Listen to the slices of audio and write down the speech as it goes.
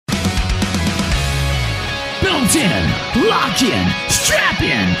Bolt in, lock in, strap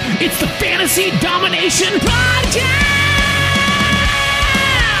in. It's the Fantasy Domination Podcast!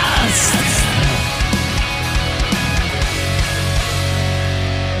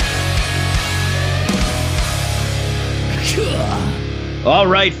 All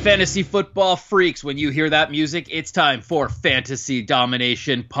right, fantasy football freaks, when you hear that music, it's time for Fantasy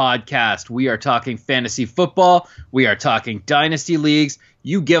Domination Podcast. We are talking fantasy football. We are talking dynasty leagues.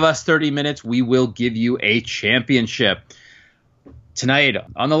 You give us 30 minutes, we will give you a championship. Tonight,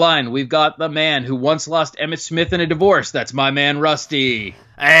 on the line, we've got the man who once lost Emmitt Smith in a divorce. That's my man, Rusty.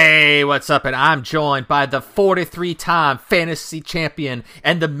 Hey, what's up? And I'm joined by the 43-time fantasy champion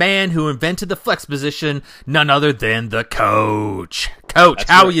and the man who invented the flex position, none other than the coach. Coach, That's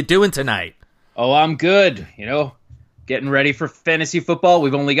how right. are you doing tonight? Oh, I'm good. Getting ready for fantasy football.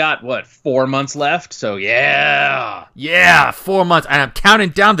 We've only got, 4 months left? So, yeah. Yeah, 4 months. And I'm counting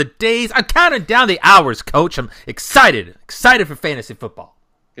down the days. I'm counting down the hours, Coach. I'm excited for fantasy football.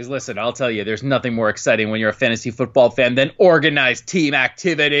 Because listen, I'll tell you, there's nothing more exciting when you're a fantasy football fan than organized team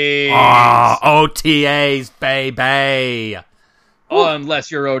activities. Oh, OTAs, baby. Oh, unless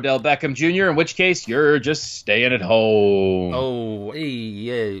you're Odell Beckham Jr., in which case you're just staying at home. Oh,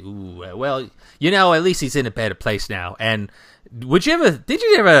 yeah. Ooh, well, at least he's in a better place now. And did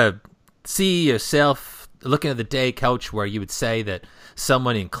you ever see yourself looking at the day, Coach, where you would say that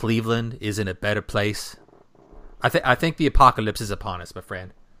someone in Cleveland is in a better place? I think the apocalypse is upon us, my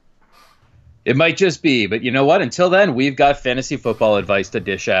friend. It might just be, but you know what? Until then, we've got fantasy football advice to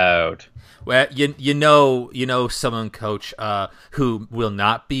dish out. Well, you know someone, Coach, who will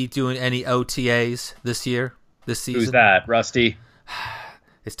not be doing any OTAs this season. Who's that, Rusty?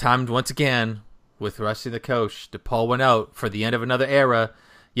 It's time once again with Rusty the Coach to pull one out for the end of another era.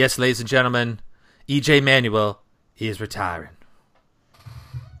 Yes, ladies and gentlemen, EJ Manuel is retiring.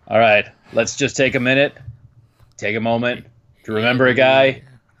 All right, let's just take a minute, take a moment to remember a guy.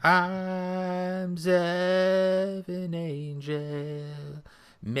 Arms of an angel,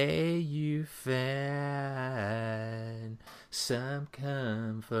 may you find some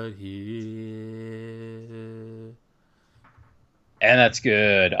comfort here. And that's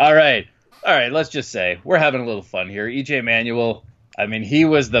good. All right, let's just say we're having a little fun here. EJ Manuel, he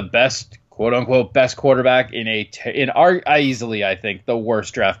was the best, quote-unquote, best quarterback in easily, I think, the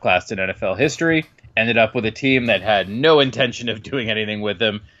worst draft class in NFL history. Ended up with a team that had no intention of doing anything with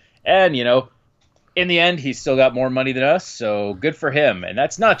him. And, in the end, he's still got more money than us, so good for him. And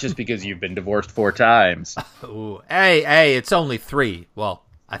that's not just because you've been divorced 4 times. Ooh, hey, it's only 3. Well,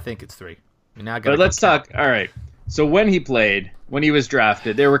 I think it's 3. But let's talk. All right. So when he was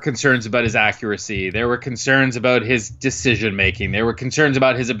drafted, there were concerns about his accuracy. There were concerns about his decision-making. There were concerns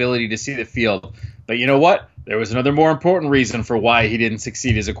about his ability to see the field. But you know what? There was another more important reason for why he didn't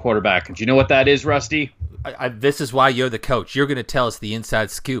succeed as a quarterback. Do you know what that is, Rusty? This is why you're the coach. You're going to tell us the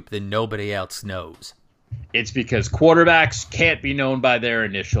inside scoop that nobody else knows. It's because quarterbacks can't be known by their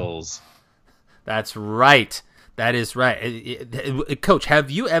initials. That's right. That is right. Coach,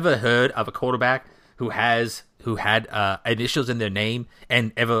 have you ever heard of a quarterback who had initials in their name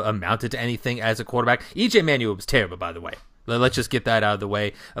and ever amounted to anything as a quarterback? EJ Manuel was terrible, by the way. Let's just get that out of the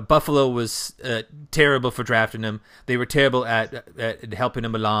way. Buffalo was terrible for drafting him. They were terrible at helping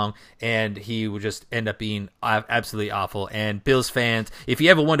him along, and he would just end up being absolutely awful. And Bills fans, if you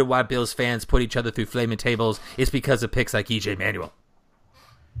ever wonder why Bills fans put each other through flaming tables, it's because of picks like EJ Manuel.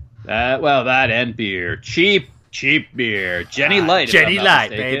 That and beer. Cheap beer. Jenny Light. Jenny Light,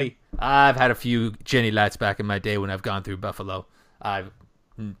 baby. I've had a few Jenny Lights back in my day when I've gone through Buffalo. I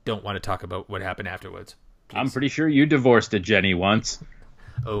don't want to talk about what happened afterwards. Please. I'm pretty sure you divorced a Jenny once.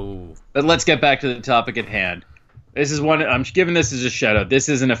 Oh. But let's get back to the topic at hand. This is one, I'm giving this as a shout out. This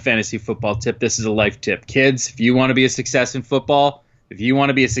isn't a fantasy football tip. This is a life tip. Kids, if you want to be a success in football, if you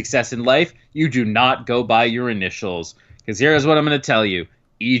want to be a success in life, you do not go by your initials. Because here's what I'm going to tell you.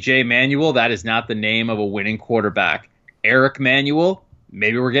 EJ Manuel, that is not the name of a winning quarterback. Eric Manuel,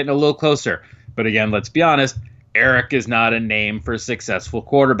 maybe we're getting a little closer. But again, let's be honest, Eric is not a name for successful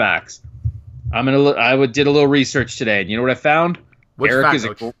quarterbacks. I did a little research today, and you know what I found?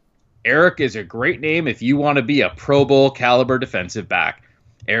 Eric is a great name if you want to be a Pro Bowl caliber defensive back.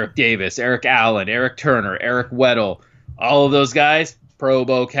 Eric Davis, Eric Allen, Eric Turner, Eric Weddle, all of those guys, Pro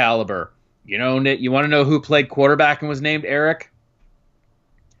Bowl caliber. You want to know who played quarterback and was named Eric?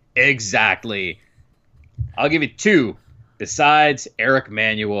 Exactly. I'll give you 2 besides Eric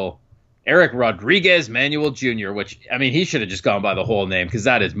Manuel. Eric Rodriguez Manuel Jr., which, he should have just gone by the whole name because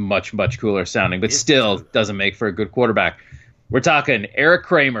that is much, much cooler sounding, but still doesn't make for a good quarterback. We're talking Eric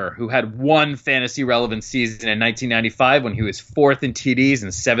Kramer, who had 1 fantasy relevant season in 1995 when he was 4th in TDs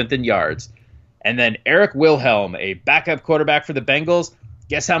and 7th in yards. And then Eric Wilhelm, a backup quarterback for the Bengals.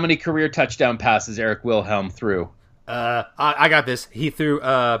 Guess how many career touchdown passes Eric Wilhelm threw? I got this. He threw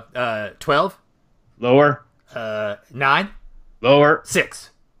 12. Lower. 9. Lower. 6.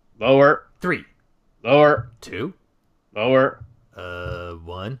 Lower. 3. Lower. 2. Lower.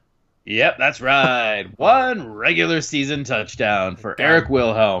 1. Yep, that's right. 1 regular season touchdown for Eric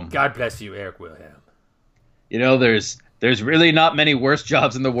Wilhelm. God bless you, Eric Wilhelm. You know, there's really not many worse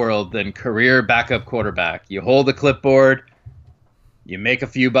jobs in the world than career backup quarterback. You hold the clipboard, you make a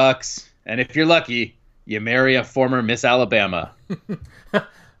few bucks, and if you're lucky, you marry a former Miss Alabama.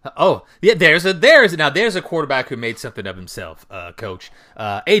 Oh, yeah, there's a quarterback who made something of himself, Coach.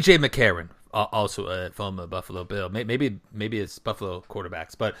 A.J. McCarron, also from Buffalo Bill. Maybe it's Buffalo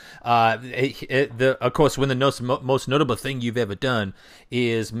quarterbacks, but of course, when the most notable thing you've ever done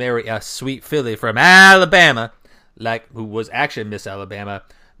is marry a sweet filly from Alabama, who was actually Miss Alabama,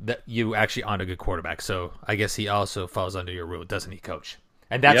 that you actually aren't a good quarterback. So I guess he also falls under your rule, doesn't he, Coach?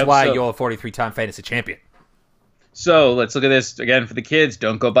 And that's why you're a 43-time fantasy champion. So let's look at this again for the kids.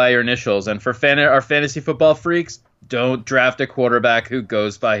 Don't go by your initials. And for our fantasy football freaks, don't draft a quarterback who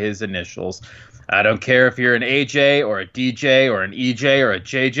goes by his initials. I don't care if you're an AJ or a DJ or an EJ or a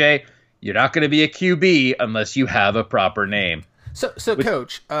JJ. You're not going to be a QB unless you have a proper name. So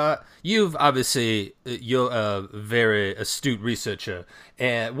Coach, you've obviously you're a very astute researcher,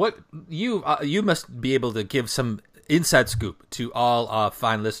 and what you must be able to give some inside scoop to all our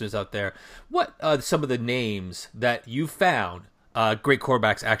fine listeners out there. What are some of the names that you found great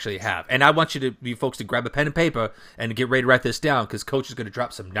quarterbacks actually have? And I want you folks to grab a pen and paper and get ready to write this down because Coach is going to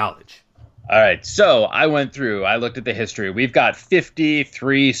drop some knowledge. All right, so I looked at the history. We've got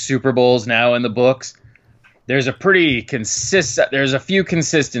 53 Super Bowls now in the books. There's a few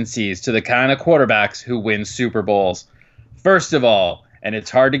consistencies to the kind of quarterbacks who win Super Bowls. First of all, and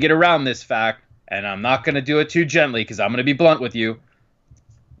it's hard to get around this fact, and I'm not going to do it too gently because I'm going to be blunt with you,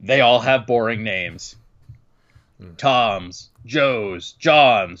 they all have boring names. Toms, Joes,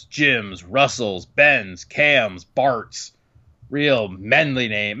 Johns, Jims, Russells, Bens, Cams, Barts. Real manly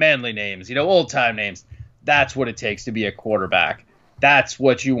names, old-time names. That's what it takes to be a quarterback. That's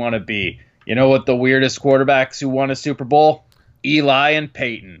what you want to be. You know what the weirdest quarterbacks who won a Super Bowl? Eli and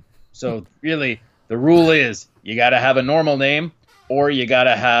Peyton. So really, the rule is you got to have a normal name or you got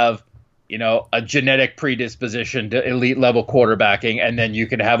to have, a genetic predisposition to elite level quarterbacking, and then you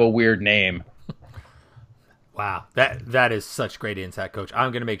can have a weird name. Wow, that is such great insight, Coach.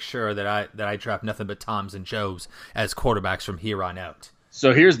 I'm going to make sure that I draft nothing but Toms and Joes as quarterbacks from here on out.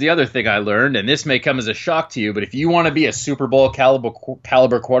 So here's the other thing I learned, and this may come as a shock to you, but if you want to be a Super Bowl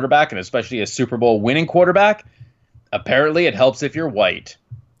caliber quarterback, and especially a Super Bowl winning quarterback, apparently it helps if you're white.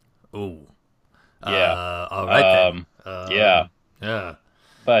 Ooh. Yeah. All right then. Yeah. Yeah.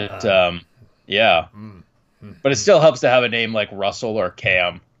 But But it still helps to have a name like Russell or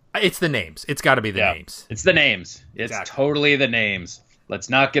Cam. It's the names. It's got to be the names. It's the names. It's totally the names. Let's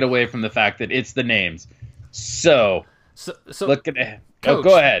not get away from the fact that it's the names. So look at it. Coach,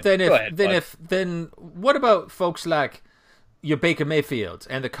 go ahead. Then what about folks like your Baker Mayfields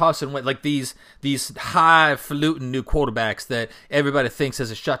and the Carson Wentz, like these highfalutin new quarterbacks that everybody thinks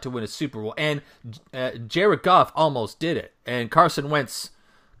has a shot to win a Super Bowl? And Jared Goff almost did it, and Carson Wentz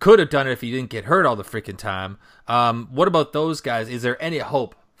could have done it if he didn't get hurt all the freaking time. What about those guys? Is there any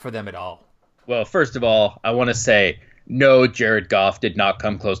hope for them at all? Well, first of all, I want to say no, Jared Goff did not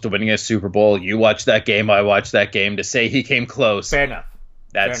come close to winning a Super Bowl. You watched that game, I watched that game. To say he came close, fair enough.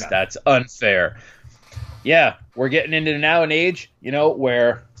 That's unfair. Yeah, we're getting into now an age,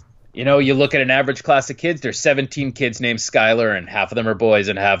 where, you look at an average class of kids, there's 17 kids named Skylar, and half of them are boys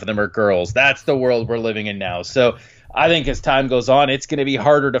and half of them are girls. That's the world we're living in now. So I think as time goes on, it's going to be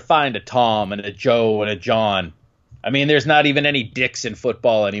harder to find a Tom and a Joe and a John. I mean, there's not even any dicks in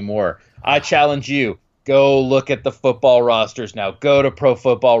football anymore. I challenge you. Go look at the football rosters now. Go to Pro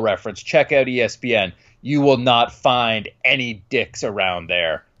Football Reference. Check out ESPN. You will not find any dicks around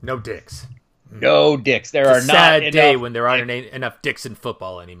there. No dicks. No dicks. There are not enough. Sad day when there aren't enough dicks in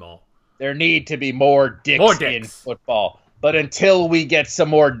football anymore. There need to be more dicks in football. But until we get some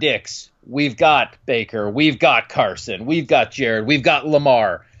more dicks, we've got Baker, we've got Carson, we've got Jared, we've got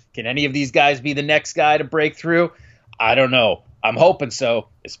Lamar. Can any of these guys be the next guy to break through? I don't know. I'm hoping so,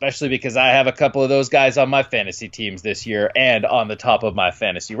 especially because I have a couple of those guys on my fantasy teams this year and on the top of my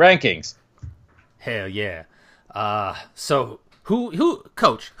fantasy rankings. Hell yeah. So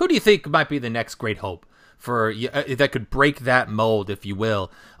Coach, who do you think might be the next great hope for that could break that mold, if you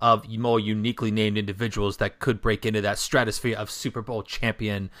will, of more uniquely named individuals that could break into that stratosphere of Super Bowl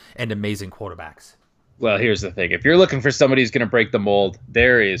champion and amazing quarterbacks? Well, here's the thing. If you're looking for somebody who's going to break the mold,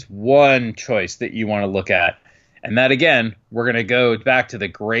 there is one choice that you want to look at. And that, again, we're going to go back to the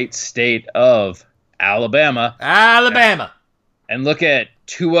great state of Alabama. Alabama. And look at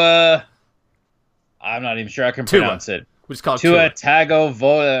Tua. I'm not even sure I can pronounce it. We just call it Tua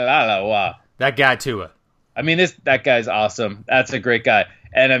Tagovailoa. That guy, Tua. I mean, that guy's awesome. That's a great guy.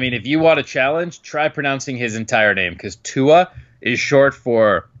 And, I mean, if you want a challenge, try pronouncing his entire name. Because Tua is short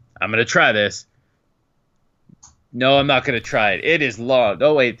for, I'm going to try this. No, I'm not going to try it. It is long.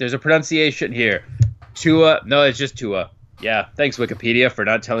 Oh, wait, there's a pronunciation here. Tua. No, it's just Tua. Yeah, thanks, Wikipedia, for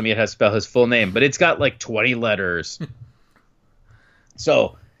not telling me how to spell his full name. But it's got like 20 letters.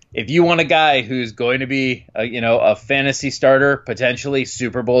 So if you want a guy who's going to be, a fantasy starter, potentially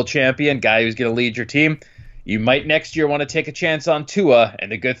Super Bowl champion, guy who's going to lead your team, you might next year want to take a chance on Tua.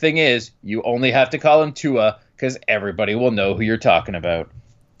 And the good thing is you only have to call him Tua because everybody will know who you're talking about.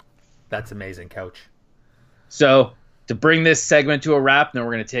 That's amazing, Coach. So to bring this segment to a wrap, then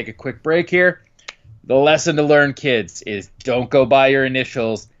we're going to take a quick break here. The lesson to learn, kids, is don't go by your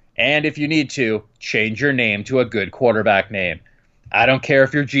initials. And if you need to, change your name to a good quarterback name. I don't care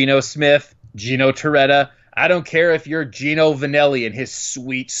if you're Geno Smith, Gino Torretta. I don't care if you're Gino Vanelli and his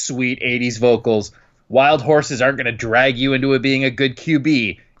sweet, sweet 80s vocals. Wild horses aren't going to drag you into it being a good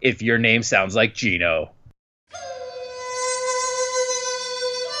QB if your name sounds like Gino.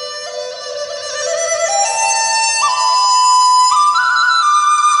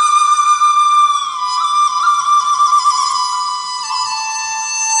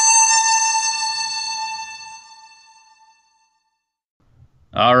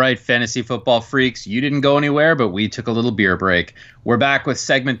 All right, fantasy football freaks, you didn't go anywhere, but we took a little beer break. We're back with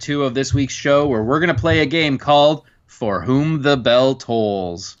segment 2 of this week's show, where we're going to play a game called For Whom the Bell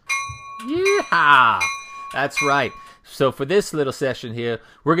Tolls. Yeah, that's right. So for this little session here,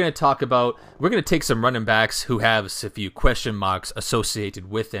 we're going to take some running backs who have a few question marks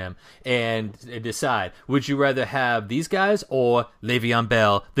associated with them and decide, would you rather have these guys or LeVeon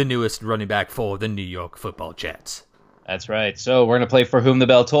Bell, the newest running back for the New York Football Jets? That's right. So we're going to play For Whom the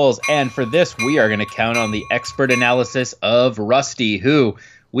Bell Tolls. And for this, we are going to count on the expert analysis of Rusty, who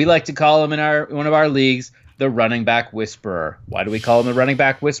we like to call him in one of our leagues, the running back whisperer. Why do we call him the running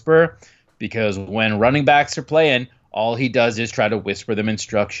back whisperer? Because when running backs are playing, all he does is try to whisper them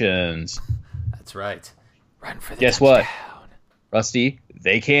instructions. That's right. Run for the Guess touchdown. What? Rusty,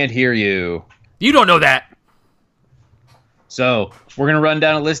 they can't hear you. You don't know that. So we're going to run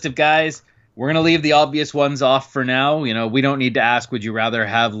down a list of guys. We're going to leave the obvious ones off for now. We don't need to ask, would you rather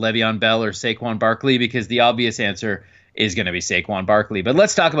have Le'Veon Bell or Saquon Barkley? Because the obvious answer is going to be Saquon Barkley. But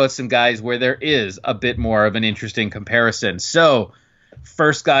let's talk about some guys where there is a bit more of an interesting comparison. So,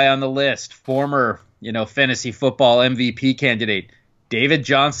 first guy on the list, former, fantasy football MVP candidate, David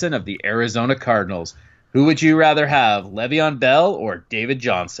Johnson of the Arizona Cardinals. Who would you rather have, Le'Veon Bell or David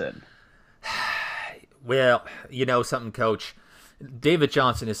Johnson? Well, you know something, Coach? David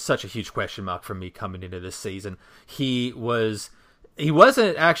Johnson is such a huge question mark for me coming into this season. He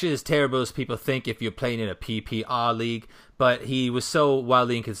wasn't actually as terrible as people think if you're playing in a PPR league, but he was so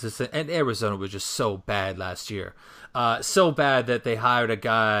wildly inconsistent, and Arizona was just so bad last year. So bad that they hired a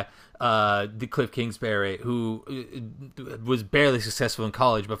guy, the Cliff Kingsbury, who was barely successful in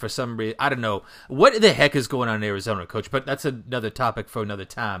college, but for some reason, I don't know what the heck is going on in Arizona, Coach, but that's another topic for another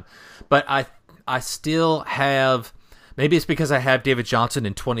time. But I still have... Maybe it's because I have David Johnson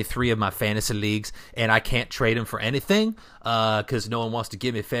in 23 of my fantasy leagues, and I can't trade him for anything because no one wants to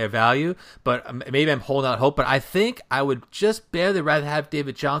give me fair value. But maybe I'm holding out hope. But I think I would just barely rather have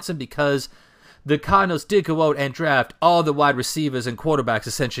David Johnson because the Cardinals did go out and draft all the wide receivers and quarterbacks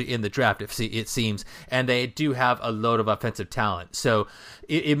essentially in the draft, it seems, and they do have a load of offensive talent. So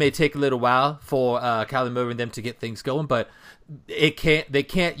it may take a little while for Kyler Murray and them to get things going, but they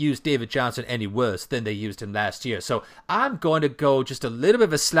can't use David Johnson any worse than they used him last year. So I'm going to go just a little bit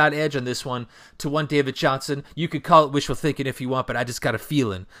of a slight edge on this one to one David Johnson. You could call it wishful thinking if you want, but I just got a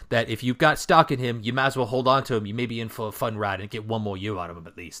feeling that if you've got stock in him, you might as well hold on to him. You may be in for a fun ride and get one more year out of him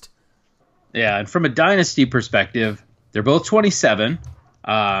at least. Yeah, and from a dynasty perspective, they're both 27.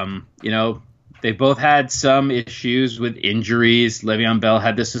 They both had some issues with injuries. Le'Veon Bell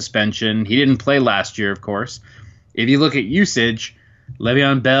had the suspension. He didn't play last year, of course. If you look at usage,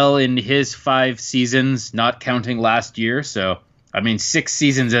 Le'Veon Bell in his 5 seasons, not counting last year, 6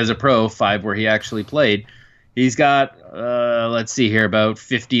 seasons as a pro, 5 where he actually played, he's got, about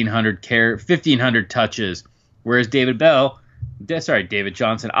 1,500 touches. Whereas David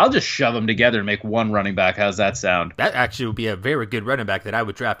Johnson, I'll just shove them together and make one running back. How's that sound? That actually would be a very good running back that I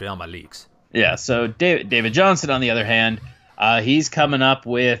would draft in all my leagues. Yeah, so David Johnson, on the other hand, he's coming up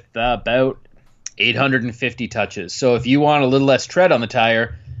with about 850 touches. So if you want a little less tread on the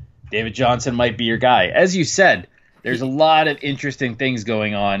tire, David Johnson might be your guy. As you said, there's a lot of interesting things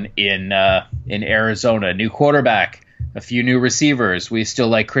going on in Arizona. New quarterback, a few new receivers. We still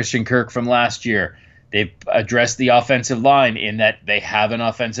like Christian Kirk from last year. They've addressed the offensive line in that they have an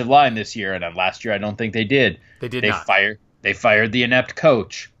offensive line this year, and last year I don't think they did. They not. They fired the inept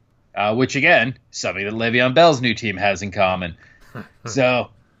coach, which again, something that LeVeon Bell's new team has in common. So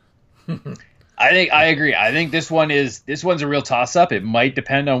I agree. I think this one's a real toss-up. It might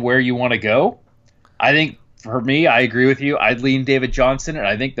depend on where you want to go. I think for me, I agree with you. I'd lean David Johnson, and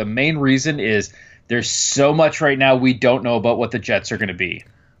I think the main reason is there's so much right now we don't know about what the Jets are going to be.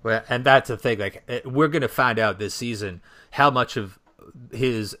 Well, and that's the thing. Like, we're going to find out this season how much of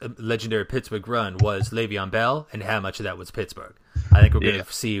his legendary Pittsburgh run was Le'Veon Bell and how much of that was Pittsburgh. I think we're going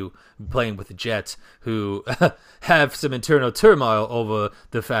to see you playing with the Jets, who have some internal turmoil over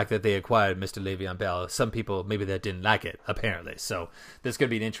the fact that they acquired Mr. Le'Veon Bell. Some people maybe that didn't like it, apparently. So this is going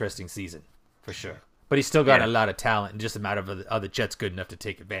to be an interesting season for sure. But he's still got a lot of talent, and just a matter of are the Jets good enough to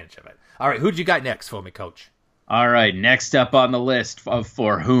take advantage of it. All right, who'd you got next for me, Coach? All right, next up on the list of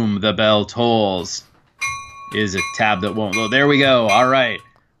For Whom the Bell Tolls is a tab that won't load. There we go. All right,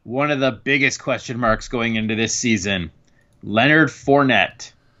 one of the biggest question marks going into this season, Leonard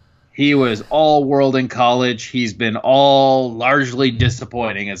Fournette. He was all-world in college. He's been all largely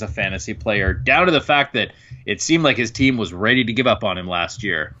disappointing as a fantasy player, down to the fact that it seemed like his team was ready to give up on him last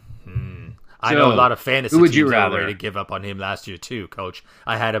year. I know a lot of fantasy teams were ready to give up on him last year too, Coach.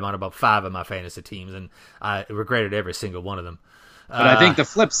 I had him on about 5 of my fantasy teams, and I regretted every single one of them. But I think the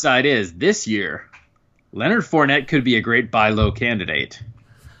flip side is, this year, Leonard Fournette could be a great buy low candidate.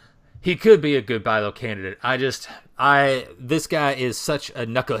 He could be a good buy low candidate. This guy is such a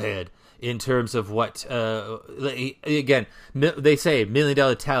knucklehead in terms of what, again, they say $1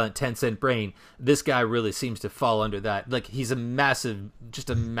 million talent, 10-cent brain. This guy really seems to fall under that. Like, he's a massive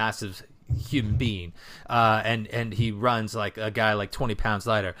human being, and he runs like a guy like 20 pounds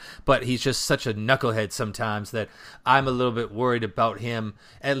lighter, but he's just such a knucklehead sometimes that I'm a little bit worried about him,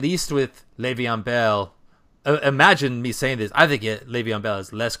 at least with Le'Veon Bell. Imagine me saying this. I think Le'Veon Bell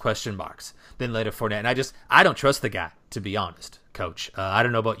has less question marks than Leonard Fournette, and I don't trust the guy, to be honest, Coach. I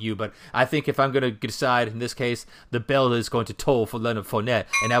don't know about you, but I think if I'm going to decide in this case, the bell is going to toll for Leonard Fournette,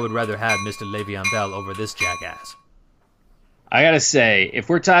 and I would rather have Mr. Le'Veon Bell over this jackass. I got to say, if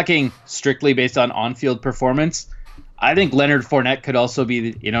we're talking strictly based on on-field performance, I think Leonard Fournette could also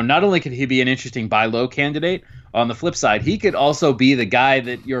be, not only could he be an interesting buy low candidate, on the flip side, he could also be the guy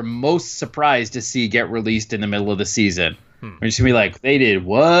that you're most surprised to see get released in the middle of the season. You're just going to be like, they did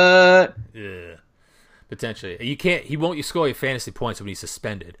what? Yeah, potentially. He won't score your fantasy points when he's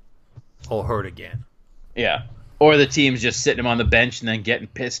suspended or hurt again. Yeah. Or the team's just sitting him on the bench and then getting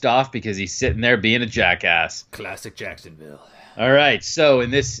pissed off because he's sitting there being a jackass. Classic Jacksonville. All right, so in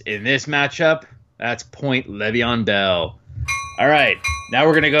this matchup, that's point Le'Veon Bell. All right, now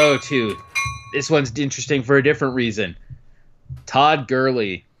we're going to go to, this one's interesting for a different reason. Todd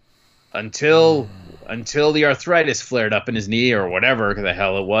Gurley. Until the arthritis flared up in his knee or whatever the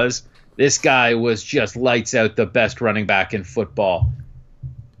hell it was, this guy was just lights out the best running back in football.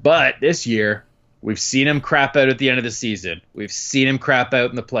 But this year, we've seen him crap out at the end of the season. We've seen him crap out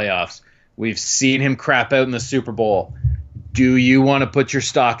in the playoffs. We've seen him crap out in the Super Bowl. Do you want to put your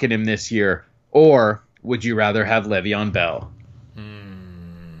stock in him this year, or would you rather have Le'Veon Bell?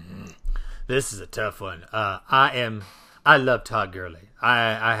 This is a tough one. I love Todd Gurley.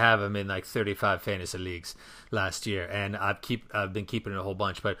 I have him in like 35 fantasy leagues last year, and I've been keeping it a whole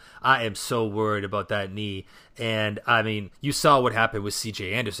bunch. But I am so worried about that knee. And I mean, you saw what happened with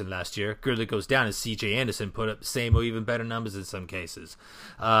C.J. Anderson last year. Gurley goes down, and C.J. Anderson put up the same or even better numbers in some cases.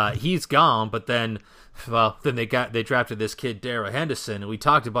 He's gone, but then they drafted this kid Darrell Henderson, and we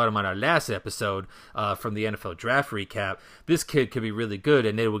talked about him on our last episode from the NFL Draft Recap. This kid could be really good,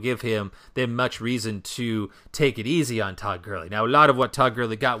 and it will give them much reason to take it easy on Todd Gurley. Now, a lot of what Todd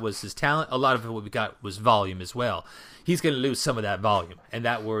Gurley got was his talent. A lot of what we got was volume as well. He's going to lose some of that volume, and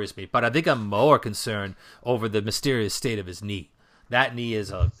that worries me. But I think I'm more concerned over the mysterious state of his knee. That knee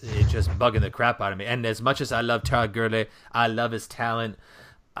is it's just bugging the crap out of me. And as much as I love Todd Gurley, I love his talent.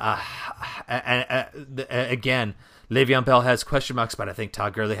 Again, Le'Veon Bell has question marks, but I think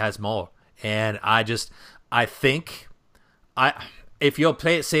Todd Gurley has more. And if you'll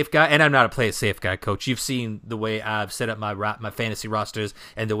play it safe guy, and I'm not a play it safe guy, Coach. You've seen the way I've set up my fantasy rosters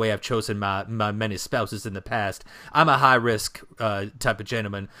and the way I've chosen my many spouses in the past. I'm a high risk type of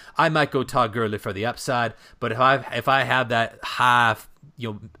gentleman. I might go Todd Gurley for the upside, but if I have that high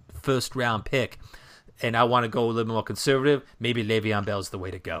first round pick, and I want to go a little more conservative, maybe Le'Veon Bell's the way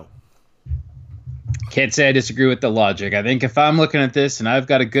to go. Can't say I disagree with the logic. I think if I'm looking at this and I've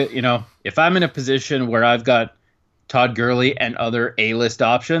got a good, if I'm in a position where I've got Todd Gurley and other A-list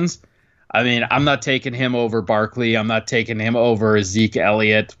options, I mean, I'm not taking him over Barkley. I'm not taking him over Zeke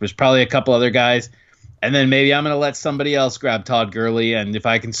Elliott. There's probably a couple other guys. And then maybe I'm going to let somebody else grab Todd Gurley. And if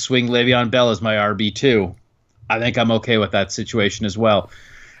I can swing Le'Veon Bell as my RB2, I think I'm okay with that situation as well.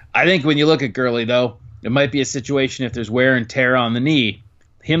 I think when you look at Gurley, though, it might be a situation if there's wear and tear on the knee.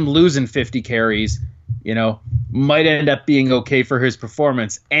 Him losing 50 carries, might end up being okay for his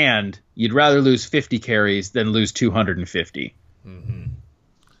performance. And you'd rather lose 50 carries than lose 250. Mm-hmm.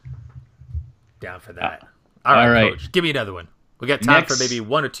 Down for that. All right, Coach. Give me another one. We got time for maybe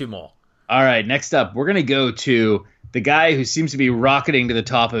one or two more. All right, next up, we're going to go to the guy who seems to be rocketing to the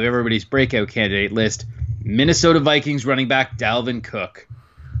top of everybody's breakout candidate list, Minnesota Vikings running back Dalvin Cook.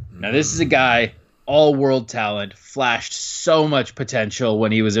 Now, this is a guy, all-world talent, flashed so much potential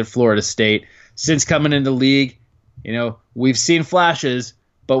when he was at Florida State. Since coming into the league, we've seen flashes,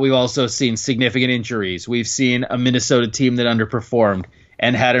 but we've also seen significant injuries. We've seen a Minnesota team that underperformed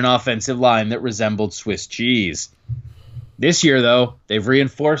and had an offensive line that resembled Swiss cheese. This year, though, they've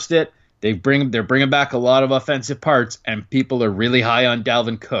reinforced it. They're bringing back a lot of offensive parts, and people are really high on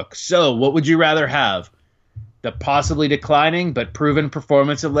Dalvin Cook. So what would you rather have? The possibly declining but proven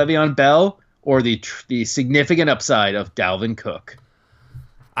performance of Le'Veon Bell or the significant upside of Dalvin Cook?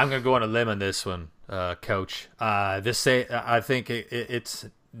 I'm going to go on a limb on this one, Coach. I think it's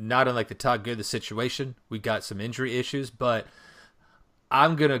not unlike the Todd Gurley situation. We got some injury issues, but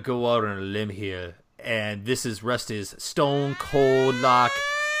I'm going to go out on a limb here, and this is Rusty's stone cold lock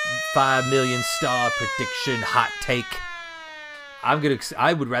 5 million star prediction hot take.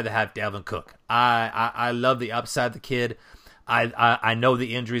 I would rather have Dalvin Cook. I love the upside of the kid. I know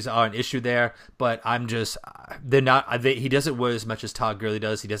the injuries are an issue there, but they're not. He doesn't wear as much as Todd Gurley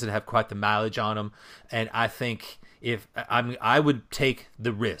does. He doesn't have quite the mileage on him, and I think I would take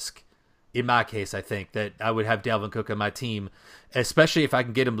the risk. In my case, I think that I would have Dalvin Cook on my team, especially if I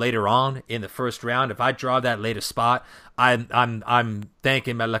can get him later on in the first round. If I draw that later spot, I'm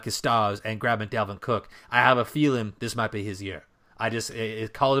thanking my lucky stars and grabbing Dalvin Cook. I have a feeling this might be his year.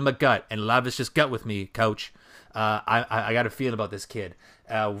 It called him a gut, and a lot of it's just gut with me, Coach. I got a feeling about this kid.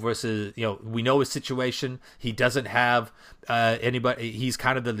 Versus, we know his situation. He doesn't have anybody. He's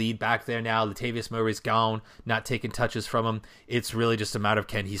kind of the lead back there now. Latavius Murray's gone, not taking touches from him. It's really just a matter of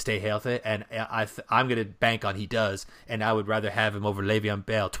can he stay healthy, and I'm going to bank on he does, and I would rather have him over Le'Veon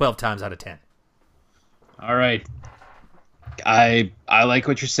Bell 12 times out of 10. All right. I like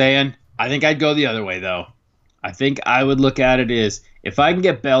what you're saying. I think I'd go the other way, though. I think I would look at it as if I can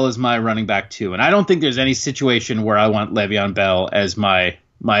get Bell as my running back 2, and I don't think there's any situation where I want Le'Veon Bell as my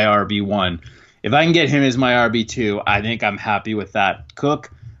RB1. If I can get him as my RB2, I think I'm happy with that.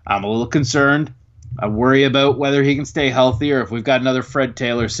 Cook, I'm a little concerned. I worry about whether he can stay healthy or if we've got another Fred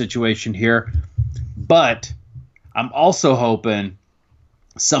Taylor situation here. But I'm also hoping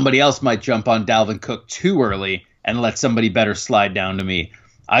somebody else might jump on Dalvin Cook too early and let somebody better slide down to me.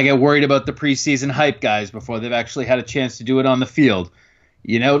 I get worried about the preseason hype guys before they've actually had a chance to do it on the field.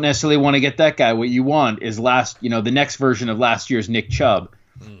 You don't necessarily want to get that guy. What you want is the next version of last year's Nick Chubb.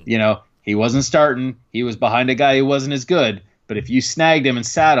 He wasn't starting. He was behind a guy who wasn't as good. But if you snagged him and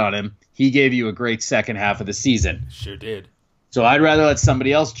sat on him, he gave you a great second half of the season. Sure did. So I'd rather let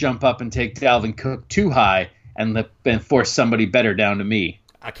somebody else jump up and take Dalvin Cook too high and force somebody better down to me.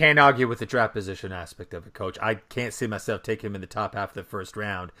 I can't argue with the draft position aspect of it, Coach. I can't see myself taking him in the top half of the first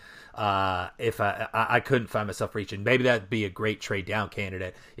round. If I couldn't find myself reaching. Maybe that'd be a great trade down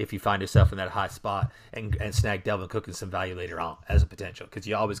candidate if you find yourself in that high spot and snag Dalvin Cook and some value later on as a potential, because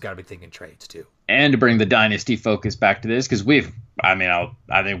you always got to be thinking trades too. And to bring the dynasty focus back to this, because I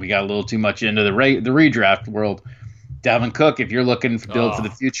think we got a little too much into the redraft world. Dalvin Cook, if you're looking to build for the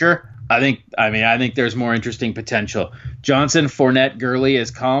future, I think there's more interesting potential. Johnson, Fournette, Gurley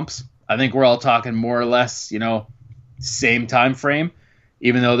as comps. I think we're all talking more or less, same time frame,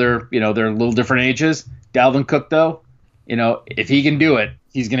 even though they're a little different ages. Dalvin Cook, though, if he can do it,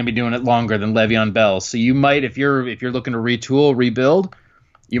 he's going to be doing it longer than Le'Veon Bell. So you might, if you're looking to retool, rebuild,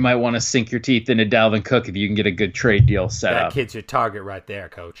 you might want to sink your teeth into Dalvin Cook if you can get a good trade deal set up. That kid's your target right there,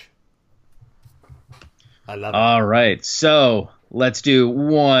 Coach. I love it. All right, so let's do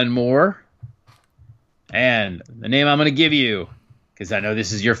one more. And the name I'm going to give you, because I know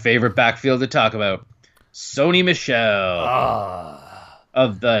this is your favorite backfield to talk about, Sony Michel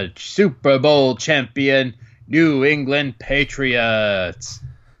of the Super Bowl champion New England Patriots.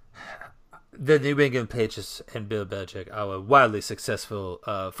 The New England Patriots and Bill Belichick are a wildly successful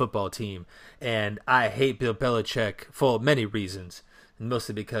football team, and I hate Bill Belichick for many reasons.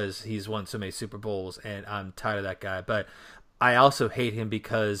 mostly because he's won so many Super Bowls, and I'm tired of that guy. But I also hate him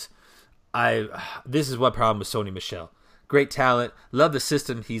because this is what problem with Sony Michel. Great talent, love the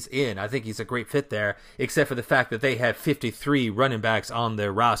system he's in. I think he's a great fit there, except for the fact that they have 53 running backs on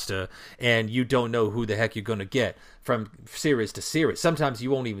their roster, and you don't know who the heck you're going to get from series to series. Sometimes you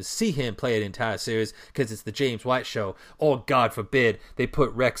won't even see him play an entire series because it's the James White show. Or, God forbid, they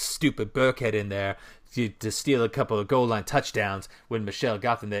put Rex stupid Burkhead in there to steal a couple of goal line touchdowns when Michelle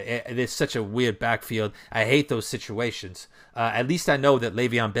got them there. It's such a weird backfield. I hate those situations. At least I know that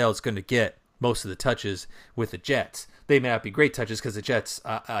Le'Veon Bell is going to get most of the touches with the Jets. They may not be great touches because the Jets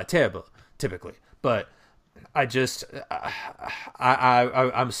are terrible typically, but I just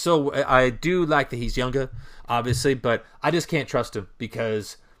I do like that he's younger, obviously, but I just can't trust him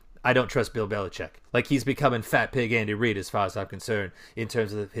because I don't trust Bill Belichick. Like, he's becoming Fat Pig Andy Reid as far as I'm concerned in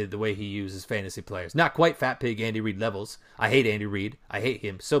terms of the way he uses fantasy players. Not quite Fat Pig Andy Reid levels. I hate Andy Reid. I hate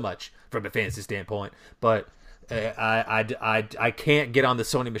him so much from a fantasy standpoint, but I can't get on the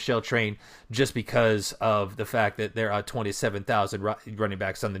Sony Michel train just because of the fact that there are 27,000 running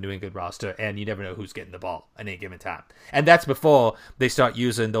backs on the New England roster, and you never know who's getting the ball at any given time. And that's before they start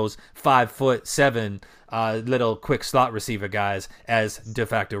using those 5'7" little quick slot receiver guys as de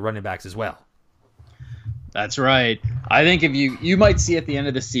facto running backs as well. That's right. I think if you might see at the end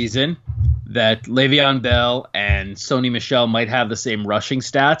of the season that Le'Veon Bell and Sony Michel might have the same rushing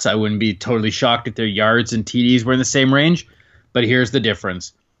stats. I wouldn't be totally shocked if their yards and TDs were in the same range. But here's the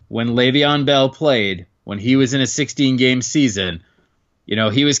difference. When Le'Veon Bell played, when he was in a 16-game season,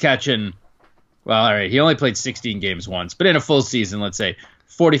 he was catching, well, all right, he only played 16 games once, but in a full season, let's say,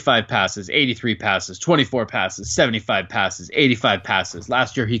 45 passes, 83 passes, 24 passes, 75 passes, 85 passes.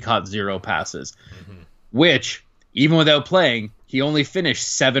 Last year, he caught 0 passes, which, even without playing, he only finished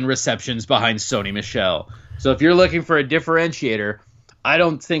 7 receptions behind Sony Michel. So if you're looking for a differentiator, I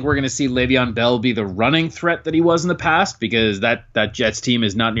don't think we're going to see Le'Veon Bell be the running threat that he was in the past because that Jets team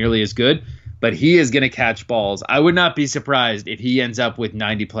is not nearly as good. But he is going to catch balls. I would not be surprised if he ends up with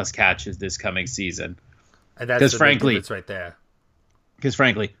 90-plus catches this coming season. And that's the difference right there. Because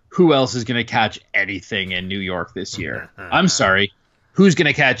frankly, who else is going to catch anything in New York this year? I'm sorry. Who's going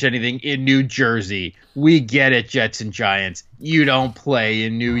to catch anything in New Jersey? We get it, Jets and Giants. You don't play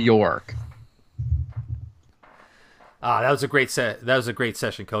in New York. That was a great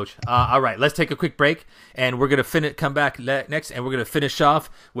session, Coach. All right, let's take a quick break, and we're gonna come back next, and we're gonna finish off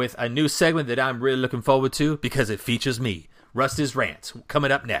with a new segment that I'm really looking forward to because it features me, Rusty's Rants,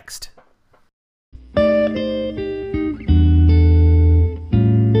 coming up next.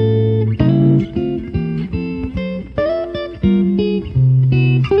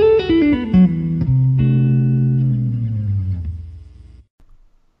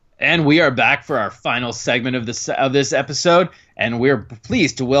 And we are back for our final segment of this episode, and we're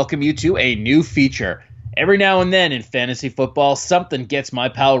pleased to welcome you to a new feature. Every now and then in fantasy football, something gets my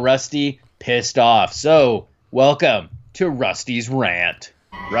pal Rusty pissed off. So, welcome to Rusty's Rant.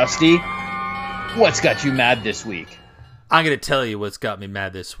 Rusty, what's got you mad this week? I'm going to tell you what's got me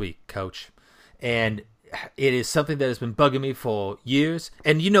mad this week, Coach. And it is something that has been bugging me for years.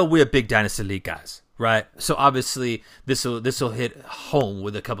 And we're big Dynasty League guys. Right, so obviously this will hit home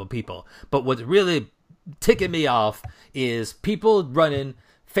with a couple people. But what's really ticking me off is people running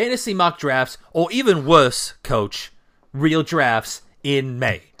fantasy mock drafts, or even worse, Coach, real drafts in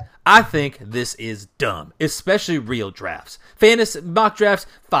May. I think this is dumb, especially real drafts. Fantasy mock drafts,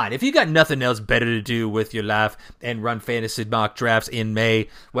 fine. If you got nothing else better to do with your life and run fantasy mock drafts in May,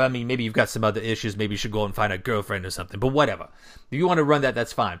 well, I mean, maybe you've got some other issues. Maybe you should go and find a girlfriend or something, but whatever. If you want to run that,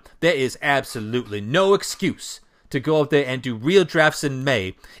 that's fine. There is absolutely no excuse to go out there and do real drafts in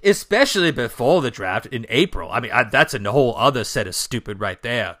May, especially before the draft in April. I mean, that's a whole other set of stupid right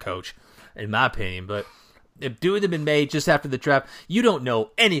there, Coach, in my opinion, but if doing them in May just after the draft, you don't know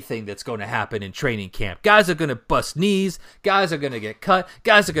anything that's going to happen in training camp. Guys are going to bust knees. Guys are going to get cut.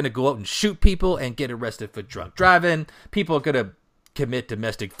 Guys are going to go out and shoot people and get arrested for drunk driving. People are going to commit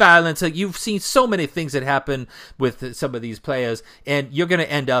domestic violence. Like, you've seen so many things that happen with some of these players, and you're going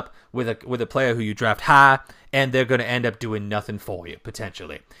to end up with a player who you draft high, and they're going to end up doing nothing for you,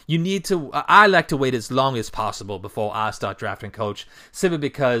 potentially. You need to... I like to wait as long as possible before I start drafting, Coach, simply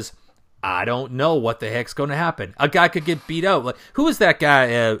because I don't know what the heck's going to happen. A guy could get beat out. Like, who was that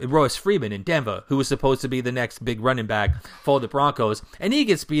guy, Royce Freeman in Denver, who was supposed to be the next big running back for the Broncos, and he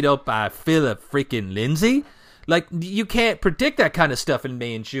gets beat out by Philip freaking Lindsay? Like, you can't predict that kind of stuff in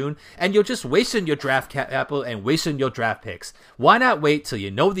May and June, and you're just wasting your draft capital and wasting your draft picks. Why not wait till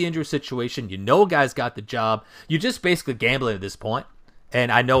you know the injury situation, you know a guy's got the job, you're just basically gambling at this point,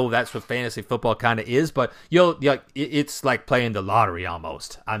 And I know that's what fantasy football kind of is, but it's like playing the lottery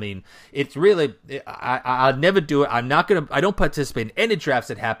almost. I mean, it's really, I'll never do it. I don't participate in any drafts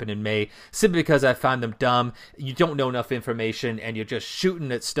that happen in May simply because I find them dumb. You don't know enough information and you're just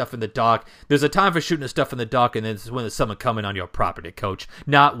shooting at stuff in the dark. There's a time for shooting at stuff in the dark, and then it's when there's someone coming on your property, coach,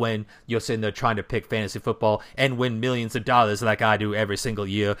 not when you're sitting there trying to pick fantasy football and win millions of dollars like I do every single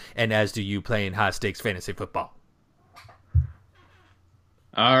year, and as do you playing high stakes fantasy football.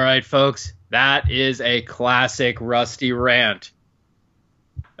 All right, folks, that is a classic Rusty rant.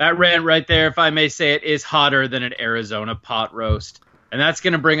 That rant right there, if I may say it, is hotter than an Arizona pot roast. And that's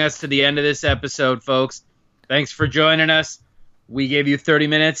going to bring us to the end of this episode, folks. Thanks for joining us. We gave you 30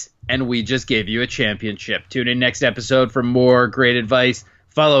 minutes, and we just gave you a championship. Tune in next episode for more great advice.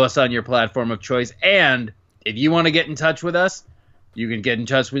 Follow us on your platform of choice. And if you want to get in touch with us, you can get in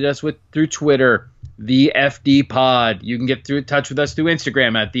touch with us through Twitter, the FD Pod. You can get in touch with us through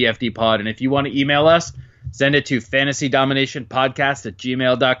Instagram at the FD Pod. And if you want to email us, send it to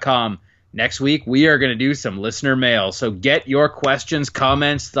fantasydominationpodcast@gmail.com. Next week, we are going to do some listener mail. So get your questions,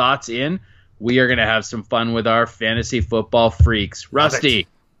 comments, thoughts in. We are going to have some fun with our fantasy football freaks. Rusty,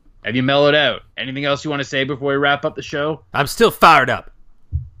 have you mellowed out? Anything else you want to say before we wrap up the show? I'm still fired up.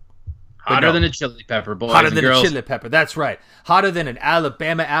 Hotter than a chili pepper, boys Hotter and than girls. a chili pepper, that's right. Hotter than an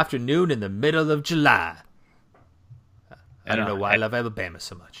Alabama afternoon in the middle of July. I don't know why I love Alabama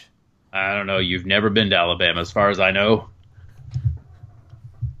so much. I don't know. You've never been to Alabama, as far as I know.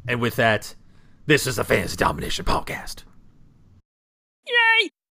 And with that, this is the Fantasy Domination Podcast. Yay!